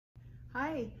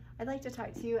Hi, I'd like to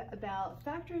talk to you about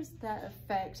factors that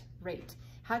affect rate.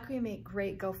 How can we make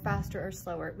rate go faster or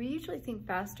slower? We usually think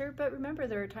faster, but remember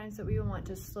there are times that we will want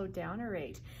to slow down a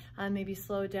rate. Maybe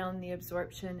slow down the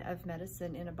absorption of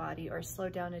medicine in a body or slow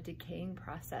down a decaying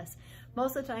process.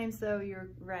 Most of the times though, you're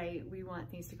right, we want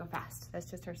things to go fast.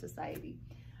 That's just our society.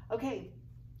 Okay.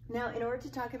 Now, in order to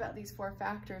talk about these four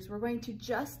factors, we're going to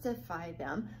justify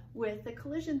them with the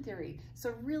collision theory.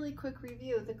 So really quick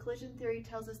review, the collision theory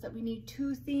tells us that we need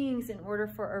two things in order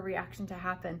for a reaction to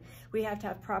happen. We have to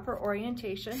have proper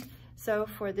orientation. So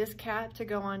for this cap to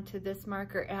go onto this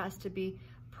marker, it has to be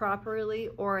properly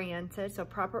oriented. So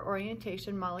proper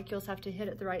orientation, molecules have to hit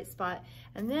at the right spot.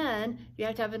 And then you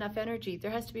have to have enough energy.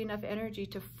 There has to be enough energy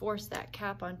to force that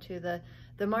cap onto the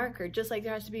marker, just like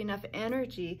there has to be enough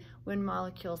energy when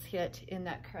molecules hit in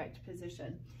that correct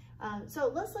position.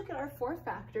 So let's look at our four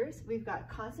factors. We've got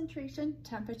concentration,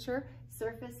 temperature,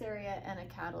 surface area, and a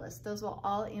catalyst. Those will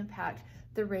all impact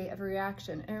the rate of a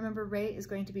reaction. And remember, rate is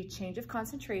going to be change of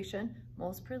concentration,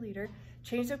 moles per liter,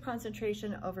 change of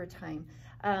concentration over time.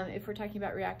 If we're talking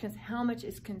about reactants, how much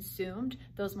is consumed,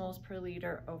 those moles per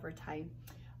liter over time.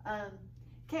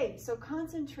 Okay, so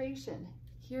concentration.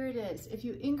 Here it is. If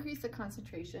you increase the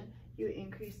concentration, you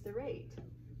increase the rate.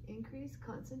 Increase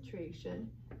concentration,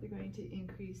 you're going to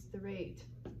increase the rate.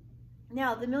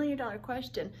 Now, the million-dollar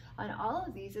question on all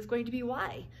of these is going to be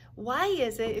why? Why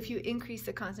is it if you increase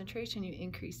the concentration, you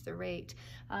increase the rate?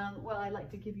 Well, I'd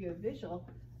like to give you a visual.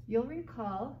 You'll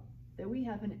recall that we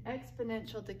have an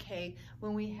exponential decay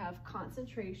when we have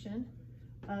concentration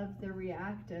of the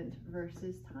reactant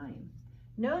versus time.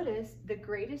 Notice the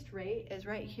greatest rate is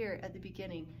right here at the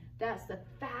beginning. That's the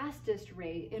fastest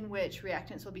rate in which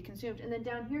reactants will be consumed. And then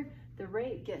down here, the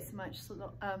rate gets much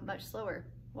slower.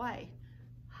 Why?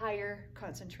 Higher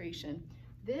concentration.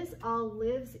 This all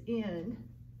lives in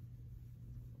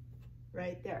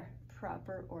right there,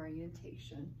 proper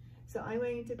orientation. So I'm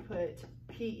going to put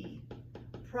PE,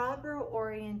 proper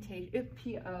orientation,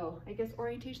 PO. I guess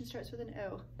orientation starts with an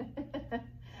O.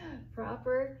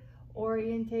 Proper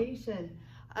orientation.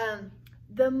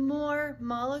 The more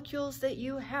molecules that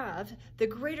you have, the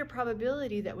greater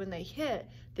probability that when they hit,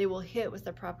 they will hit with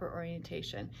the proper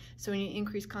orientation. So when you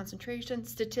increase concentration,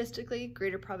 statistically,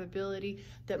 greater probability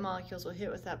that molecules will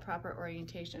hit with that proper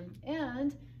orientation,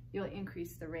 and you'll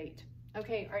increase the rate.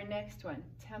 Okay, our next one,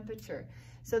 temperature.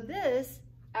 So this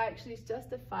actually is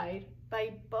justified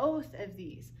by both of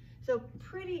these. So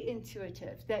pretty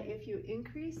intuitive that if you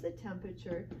increase the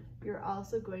temperature, you're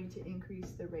also going to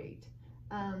increase the rate.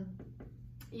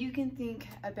 You can think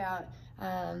about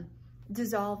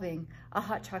dissolving a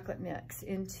hot chocolate mix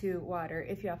into water.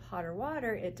 If you have hotter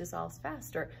water, it dissolves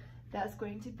faster. That's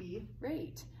going to be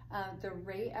rate. The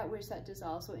rate at which that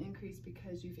dissolves will increase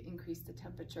because you've increased the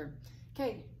temperature.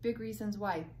 Okay, big reasons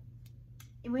why.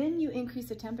 When you increase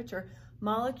the temperature,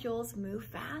 molecules move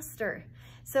faster.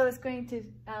 So it's going to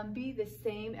be the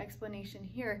same explanation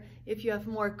here. If you have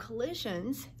more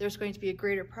collisions, there's going to be a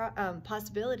greater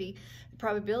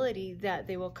probability that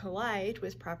they will collide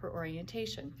with proper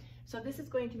orientation. So this is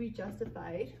going to be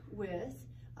justified with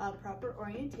proper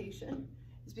orientation.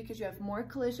 It's because you have more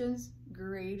collisions,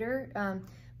 greater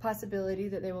possibility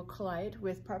that they will collide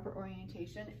with proper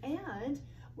orientation. And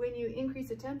when you increase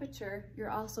the temperature, you're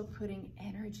also putting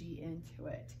energy into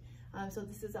it. So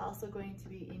this is also going to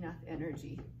be enough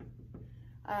energy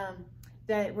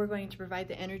that we're going to provide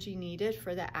the energy needed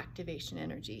for the activation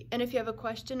energy. And if you have a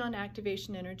question on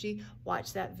activation energy,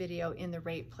 watch that video in the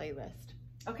rate playlist.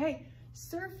 Okay,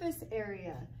 surface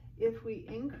area. If we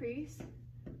increase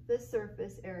the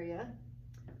surface area,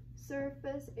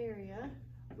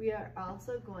 we are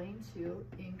also going to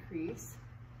increase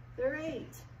the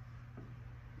rate.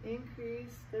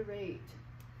 Increase the rate.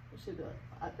 It should be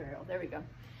up arrow. There we go.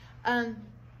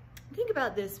 Think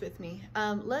about this with me.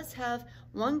 Let's have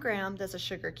 1 gram that's a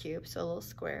sugar cube, so a little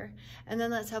square, and then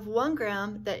let's have 1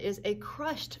 gram that is a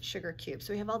crushed sugar cube.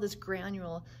 So we have all this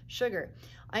granule sugar.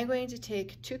 I'm going to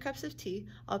take 2 cups of tea.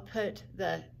 I'll put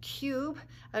the cube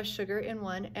of sugar in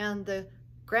one and the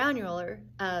granular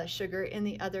sugar in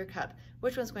the other cup.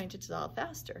 Which one's going to dissolve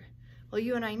faster? Well,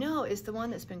 you and I know is the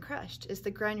one that's been crushed, is the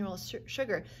granule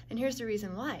sugar. And here's the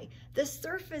reason why. The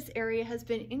surface area has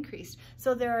been increased.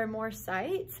 So there are more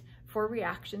sites for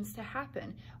reactions to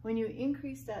happen. When you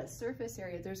increase that surface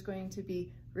area, there's going to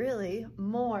be really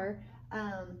more,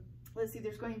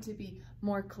 there's going to be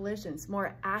more collisions,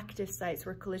 more active sites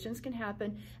where collisions can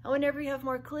happen. And whenever you have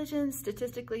more collisions,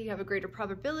 statistically, you have a greater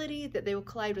probability that they will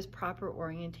collide with proper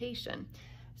orientation.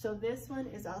 So this one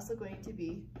is also going to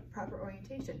be proper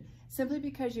orientation. Simply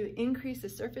because you increase the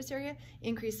surface area,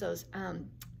 increase those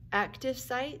active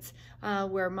sites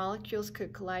where molecules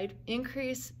could collide.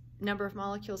 Increase number of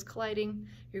molecules colliding,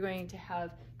 you're going to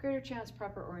have greater chance,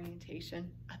 proper orientation,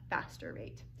 a faster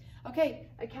rate. Okay,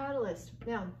 a catalyst.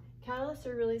 Now, catalysts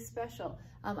are really special.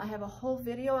 I have a whole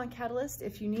video on catalyst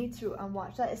if you need to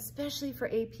watch that, especially for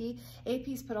AP.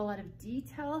 AP's put a lot of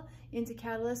detail into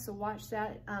catalysts, so watch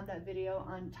that, that video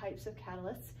on types of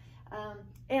catalysts.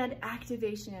 And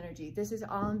activation energy. This is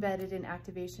all embedded in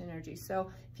activation energy. So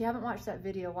if you haven't watched that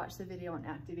video, watch the video on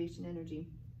activation energy.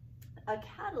 A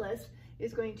catalyst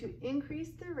is going to increase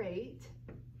the rate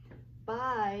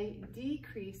by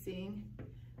decreasing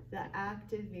the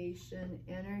activation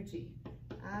energy.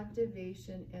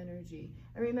 Activation energy.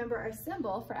 And remember, our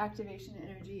symbol for activation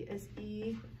energy is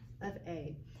E of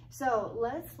A. So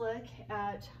let's look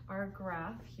at our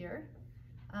graph here.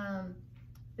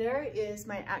 There is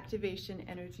my activation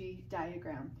energy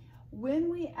diagram. When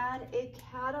we add a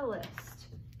catalyst,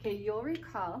 okay, you'll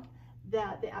recall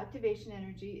that the activation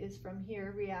energy is from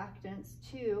here, reactants,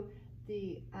 to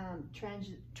the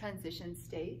transition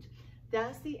state.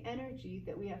 That's the energy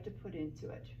that we have to put into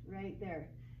it, right there.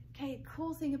 Okay,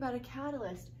 cool thing about a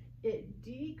catalyst, it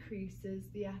decreases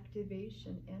the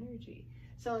activation energy.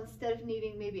 So instead of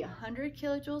needing maybe 100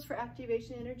 kilojoules for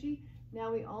activation energy,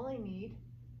 now we only need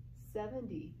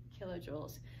 70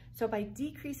 kilojoules. So by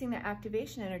decreasing the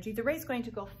activation energy, the rate's going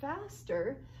to go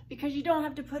faster because you don't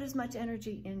have to put as much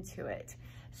energy into it.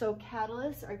 So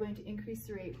catalysts are going to increase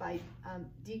the rate by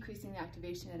decreasing the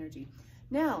activation energy.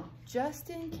 Now, just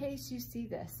in case you see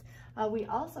this, we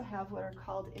also have what are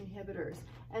called inhibitors,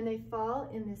 and they fall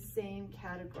in the same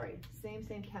category, same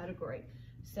category.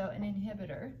 So an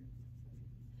inhibitor,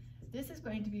 this is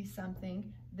going to be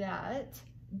something that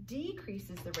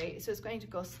decreases the rate, so it's going to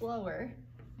go slower.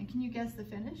 And can you guess the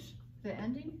finish, the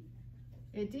ending?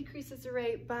 It decreases the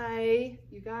rate by,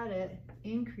 you got it,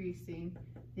 increasing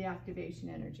the activation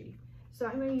energy. So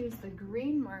I'm going to use the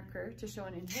green marker to show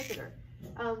an inhibitor.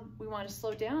 We want to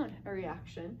slow down a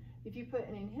reaction. If you put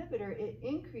an inhibitor, it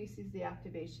increases the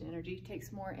activation energy,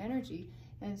 takes more energy,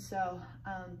 and so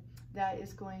that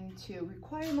is going to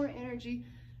require more energy,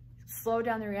 slow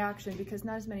down the reaction because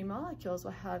not as many molecules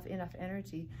will have enough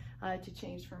energy to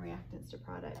change from reactants to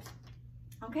products.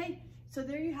 Okay, so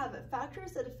there you have it,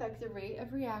 factors that affect the rate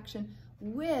of reaction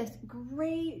with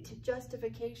great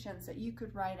justifications that you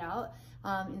could write out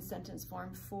in sentence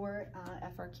form for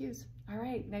FRQs. All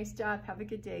right, nice job, have a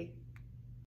good day.